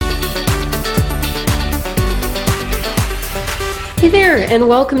Hey there, and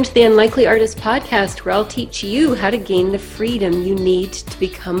welcome to the Unlikely Artist Podcast, where I'll teach you how to gain the freedom you need to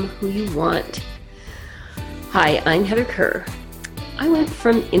become who you want. Hi, I'm Heather Kerr. I went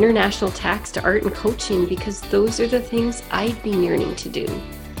from international tax to art and coaching because those are the things I'd been yearning to do.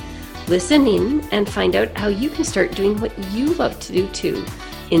 Listen in and find out how you can start doing what you love to do too,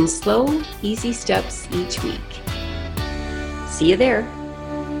 in slow, easy steps each week. See you there.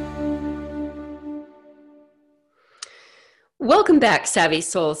 Welcome back, Savvy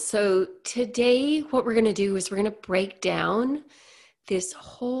Souls. So today what we're going to do is we're going to break down this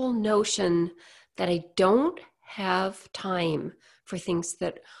whole notion that I don't have time for things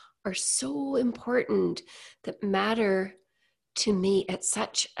that are so important, that matter to me at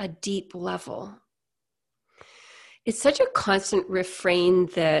such a deep level. It's such a constant refrain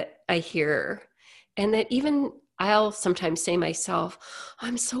that I hear, and that even I'll sometimes say myself,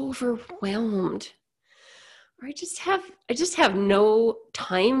 I'm so overwhelmed. Or I just have no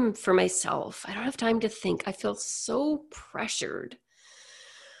time for myself. I don't have time to think. I feel so pressured.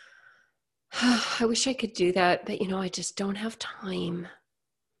 I wish I could do that, but I just don't have time.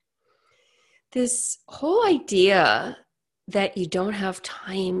 This whole idea that you don't have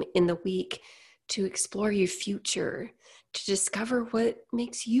time in the week to explore your future, to discover what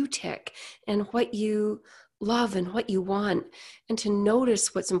makes you tick and what you love and what you want, and to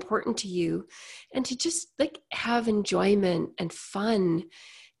notice what's important to you, and to just have enjoyment and fun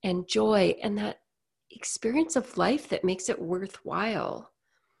and joy and that experience of life that makes it worthwhile.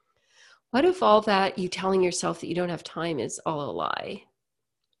 What if all that you telling yourself that you don't have time is all a lie?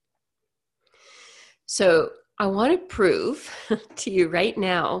 So I want to prove to you right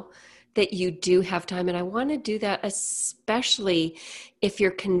now that you do have time. And I want to do that especially if you're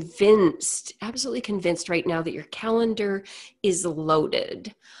convinced, absolutely convinced right now that your calendar is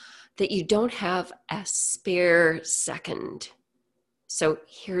loaded, that you don't have a spare second. So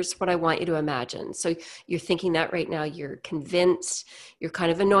here's what I want you to imagine. So you're thinking that right now, you're convinced, you're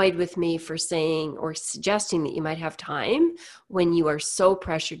kind of annoyed with me for saying or suggesting that you might have time when you are so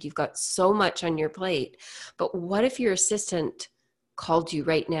pressured, you've got so much on your plate. But what if your assistant called you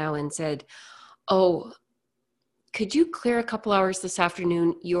right now and said, oh, could you clear a couple hours this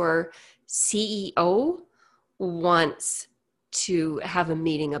afternoon? Your CEO wants to have a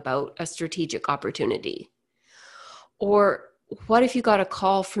meeting about a strategic opportunity. Or what if you got a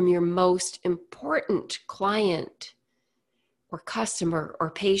call from your most important client or customer or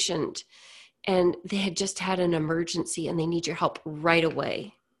patient, and they had just had an emergency and they need your help right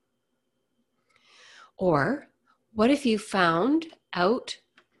away? Or what if you found out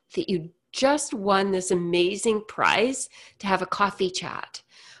that you just won this amazing prize to have a coffee chat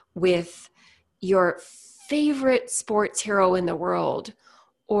with your favorite sports hero in the world,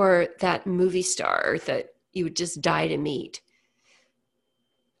 or that movie star that you would just die to meet?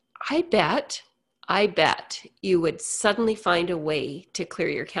 I bet you would suddenly find a way to clear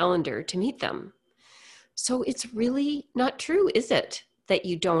your calendar to meet them. So it's really not true, is it, that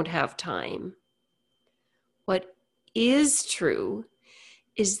you don't have time? What is true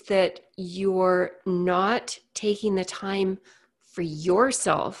is that you're not taking the time for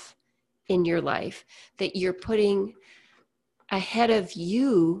yourself in your life, that you're putting ahead of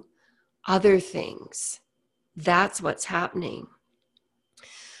you other things. That's what's happening.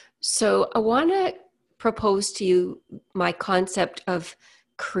 So I want to propose to you my concept of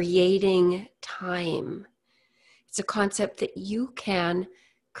creating time. It's a concept that you can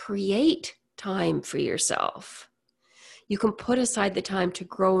create time for yourself. You can put aside the time to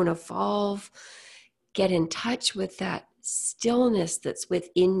grow and evolve, get in touch with that stillness that's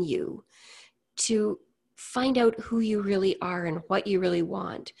within you, to find out who you really are and what you really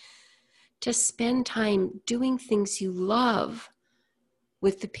want, to spend time doing things you love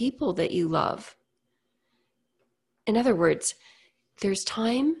with the people that you love. In other words, there's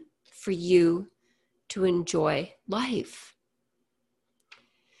time for you to enjoy life.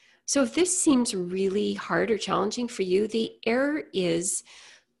 So if this seems really hard or challenging for you, the error is,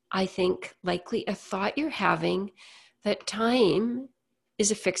 I think, likely a thought you're having that time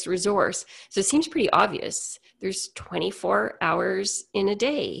is a fixed resource. So it seems pretty obvious. There's 24 hours in a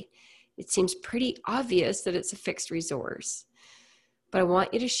day. It seems pretty obvious that it's a fixed resource. But I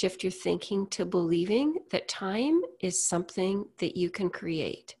want you to shift your thinking to believing that time is something that you can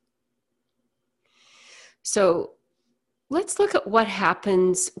create. So let's look at what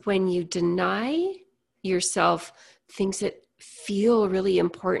happens when you deny yourself things that feel really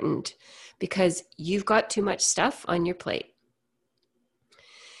important because you've got too much stuff on your plate.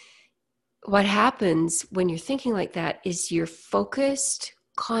 What happens when you're thinking like that is you're focused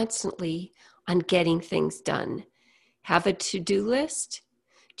constantly on getting things done. have a to-do list?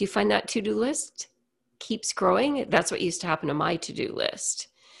 Do you find that to-do list keeps growing? That's what used to happen to my to-do list.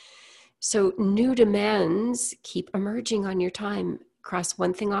 So new demands keep emerging on your time. Cross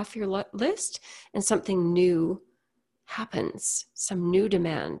one thing off your list and something new happens. Some new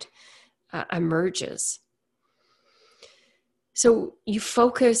demand emerges. So you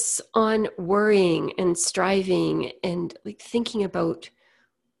focus on worrying and striving and like thinking about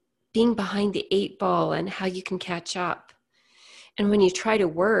being behind the 8 ball and how you can catch up. And when you try to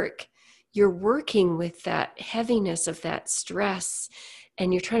work, you're working with that heaviness of that stress,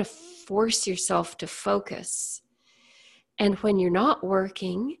 and you're trying to force yourself to focus. And when you're not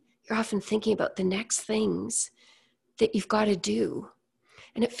working, you're often thinking about the next things that you've got to do.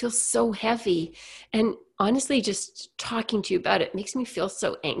 And it feels so heavy. And honestly, just talking to you about it makes me feel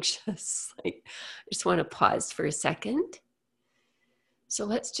so anxious. Like, I just want to pause for a second. So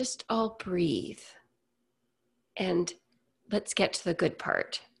let's just all breathe. And let's get to the good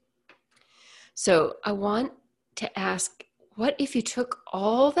part. So I want to ask, what if you took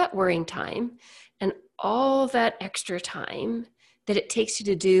all that worrying time and all that extra time that it takes you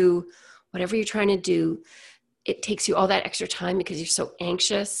to do whatever you're trying to do? It takes you all that extra time because you're so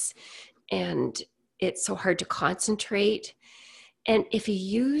anxious and it's so hard to concentrate. And if you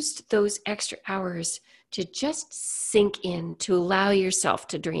used those extra hours to just sink in, to allow yourself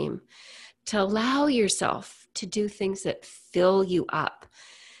to dream, to allow yourself to do things that fill you up,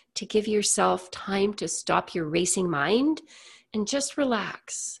 to give yourself time to stop your racing mind and just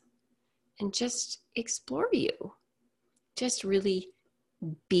relax and just explore you. Just really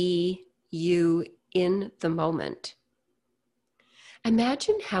be you in the moment.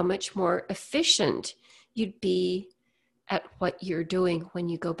 Imagine how much more efficient you'd be at what you're doing when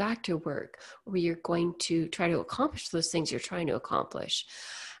you go back to work, or you're going to try to accomplish those things you're trying to accomplish.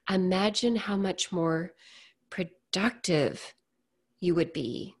 Imagine how much more productive you would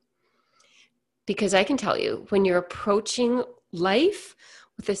be. Because I can tell you, when you're approaching life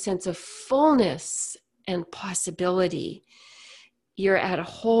with a sense of fullness and possibility, you're at a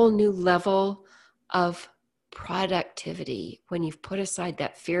whole new level of productivity when you've put aside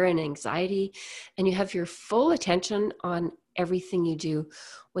that fear and anxiety and you have your full attention on everything you do,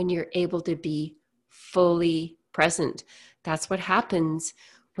 when you're able to be fully present. That's what happens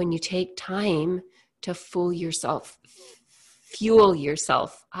when you take time to fuel yourself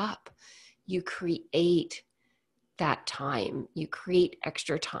up. You create that time. You create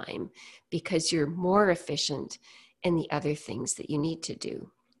extra time because you're more efficient in the other things that you need to do.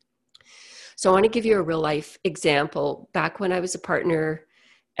 So I want to give you a real life example. Back when I was a partner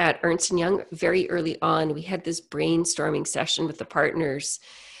at Ernst & Young, very early on, we had this brainstorming session with the partners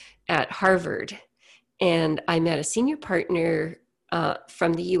at Harvard. And I met a senior partner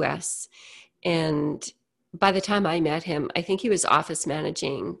from the US. And by the time I met him, I think he was office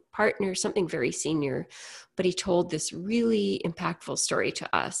managing partner, something very senior. But he told this really impactful story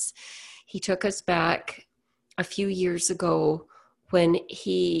to us. He took us back a few years ago when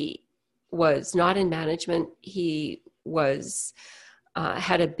he was not in management. He was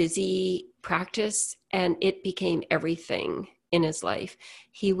had a busy practice, and it became everything in his life.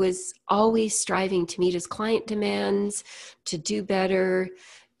 He was always striving to meet his client demands, to do better,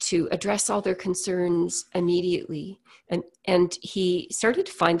 to address all their concerns immediately. And he started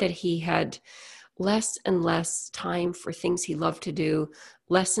to find that he had less and less time for things he loved to do,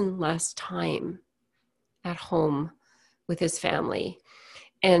 less and less time at home with his family.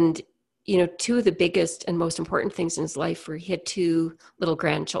 And you know, two of the biggest and most important things in his life were he had 2 little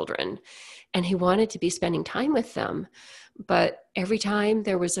grandchildren, and he wanted to be spending time with them. But every time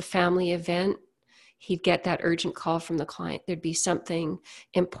there was a family event, he'd get that urgent call from the client. There'd be something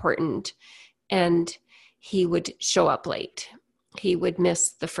important, and he would show up late. He would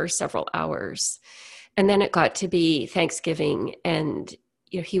miss the first several hours. And then it got to be Thanksgiving, and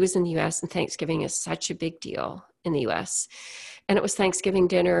you know, he was in the US, and Thanksgiving is such a big deal in the US. And it was Thanksgiving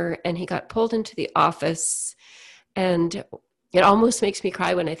dinner, and he got pulled into the office, and it almost makes me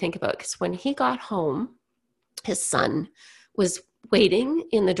cry when I think about it, because when he got home, his son was waiting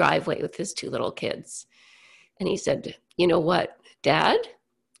in the driveway with his 2 little kids. And he said, "You know what, Dad,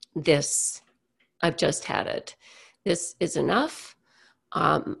 I've just had it. This is enough.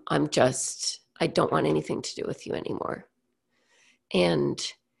 I don't want anything to do with you anymore." And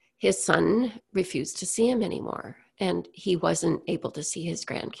his son refused to see him anymore, and he wasn't able to see his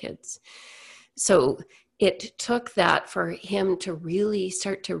grandkids. So it took that for him to really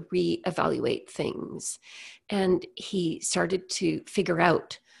start to reevaluate things. And he started to figure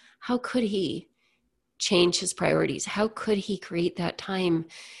out, how could he change his priorities? How could he create that time?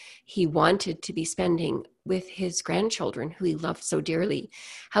 he wanted to be spending with his grandchildren who he loved so dearly.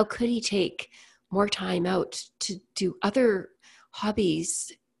 How could he take more time out to do other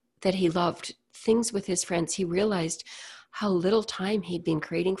hobbies that he loved, things with his friends? He realized how little time he'd been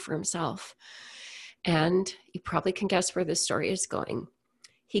creating for himself. And you probably can guess where this story is going.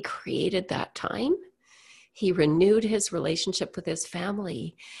 He created that time. He renewed his relationship with his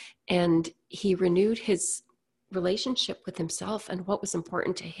family, and he renewed his relationship with himself and what was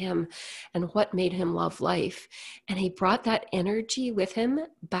important to him and what made him love life. And he brought that energy with him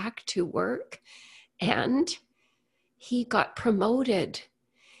back to work, and he got promoted.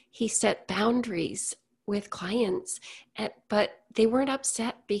 He set boundaries with clients, but they weren't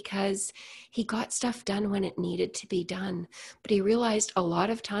upset because he got stuff done when it needed to be done. But he realized a lot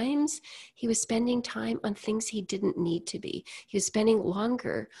of times he was spending time on things he didn't need to be. He was spending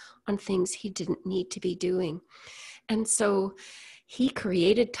longer on things he didn't need to be doing. And so he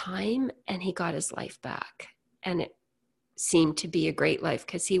created time and he got his life back. And it seemed to be a great life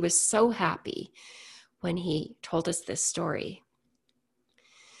because he was so happy when he told us this story.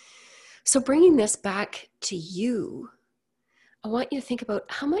 So bringing this back to you, I want you to think about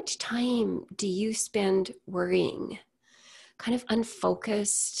how much time do you spend worrying, kind of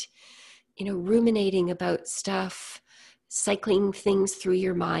unfocused, ruminating about stuff, cycling things through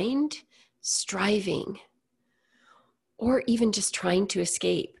your mind, striving, or even just trying to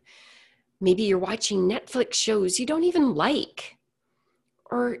escape. Maybe you're watching Netflix shows you don't even like,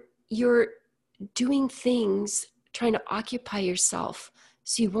 or you're doing things trying to occupy yourself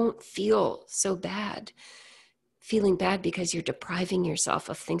so you won't feel so bad, feeling bad because you're depriving yourself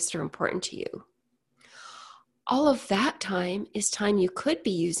of things that are important to you. All of that time is time you could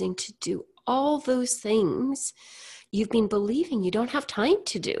be using to do all those things you've been believing you don't have time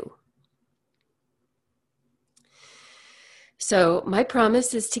to do. So my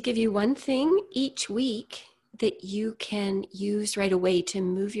promise is to give you one thing each week that you can use right away to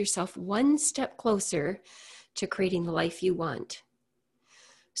move yourself one step closer to creating the life you want.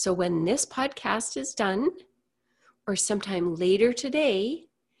 So when this podcast is done, or sometime later today,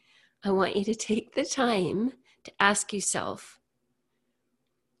 I want you to take the time to ask yourself,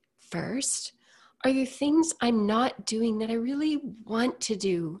 first, are there things I'm not doing that I really want to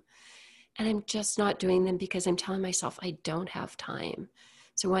do? And I'm just not doing them because I'm telling myself I don't have time.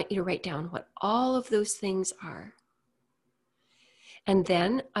 So I want you to write down what all of those things are. And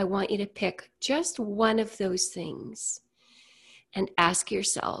then I want you to pick just one of those things and ask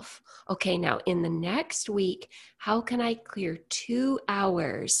yourself, okay, now in the next week, how can I clear 2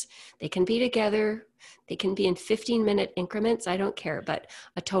 hours? They can be together. They can be in 15-minute increments. I don't care, but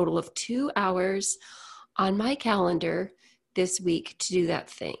a total of 2 hours on my calendar this week to do that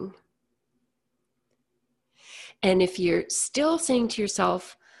thing. And if you're still saying to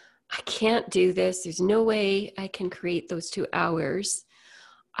yourself, I can't do this, there's no way I can create those 2 hours,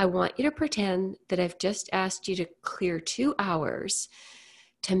 I want you to pretend that I've just asked you to clear 2 hours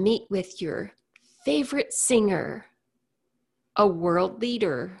to meet with your favorite singer, a world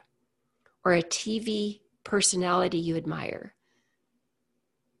leader, or a TV personality you admire.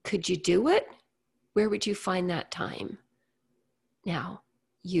 Could you do it? Where would you find that time? Now,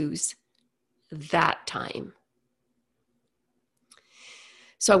 use that time.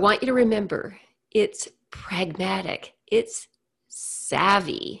 So I want you to remember, it's pragmatic. It's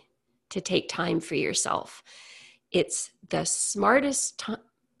savvy to take time for yourself. It's the smartest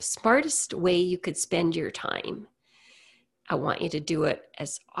way you could spend your time. I want you to do it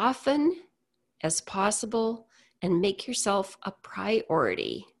as often as possible and make yourself a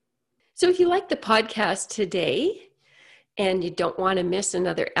priority. So if you like the podcast today and you don't want to miss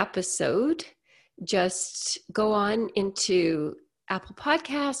another episode, just go on into Apple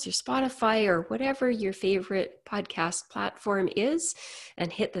Podcasts or Spotify or whatever your favorite podcast platform is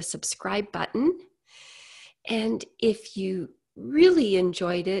and hit the subscribe button. And if you really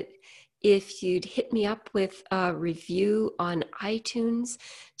enjoyed it, if you'd hit me up with a review on iTunes,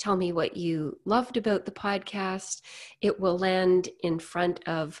 tell me what you loved about the podcast, it will land in front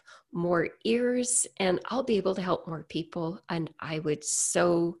of more ears and I'll be able to help more people. And I would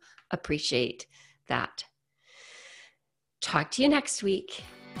so appreciate that. Talk to you next week.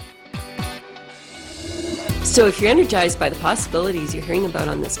 So if you're energized by the possibilities you're hearing about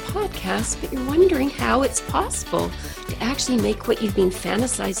on this podcast, but you're wondering how it's possible to actually make what you've been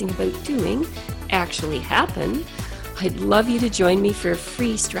fantasizing about doing actually happen, I'd love you to join me for a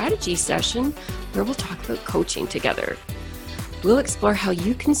free strategy session where we'll talk about coaching together. We'll explore how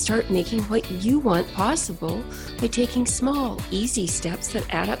you can start making what you want possible by taking small, easy steps that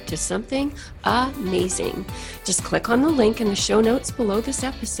add up to something amazing. Just click on the link in the show notes below this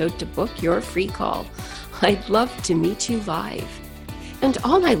episode to book your free call. I'd love to meet you live. And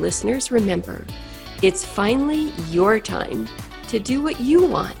all my listeners, remember, it's finally your time to do what you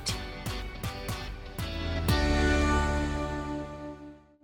want.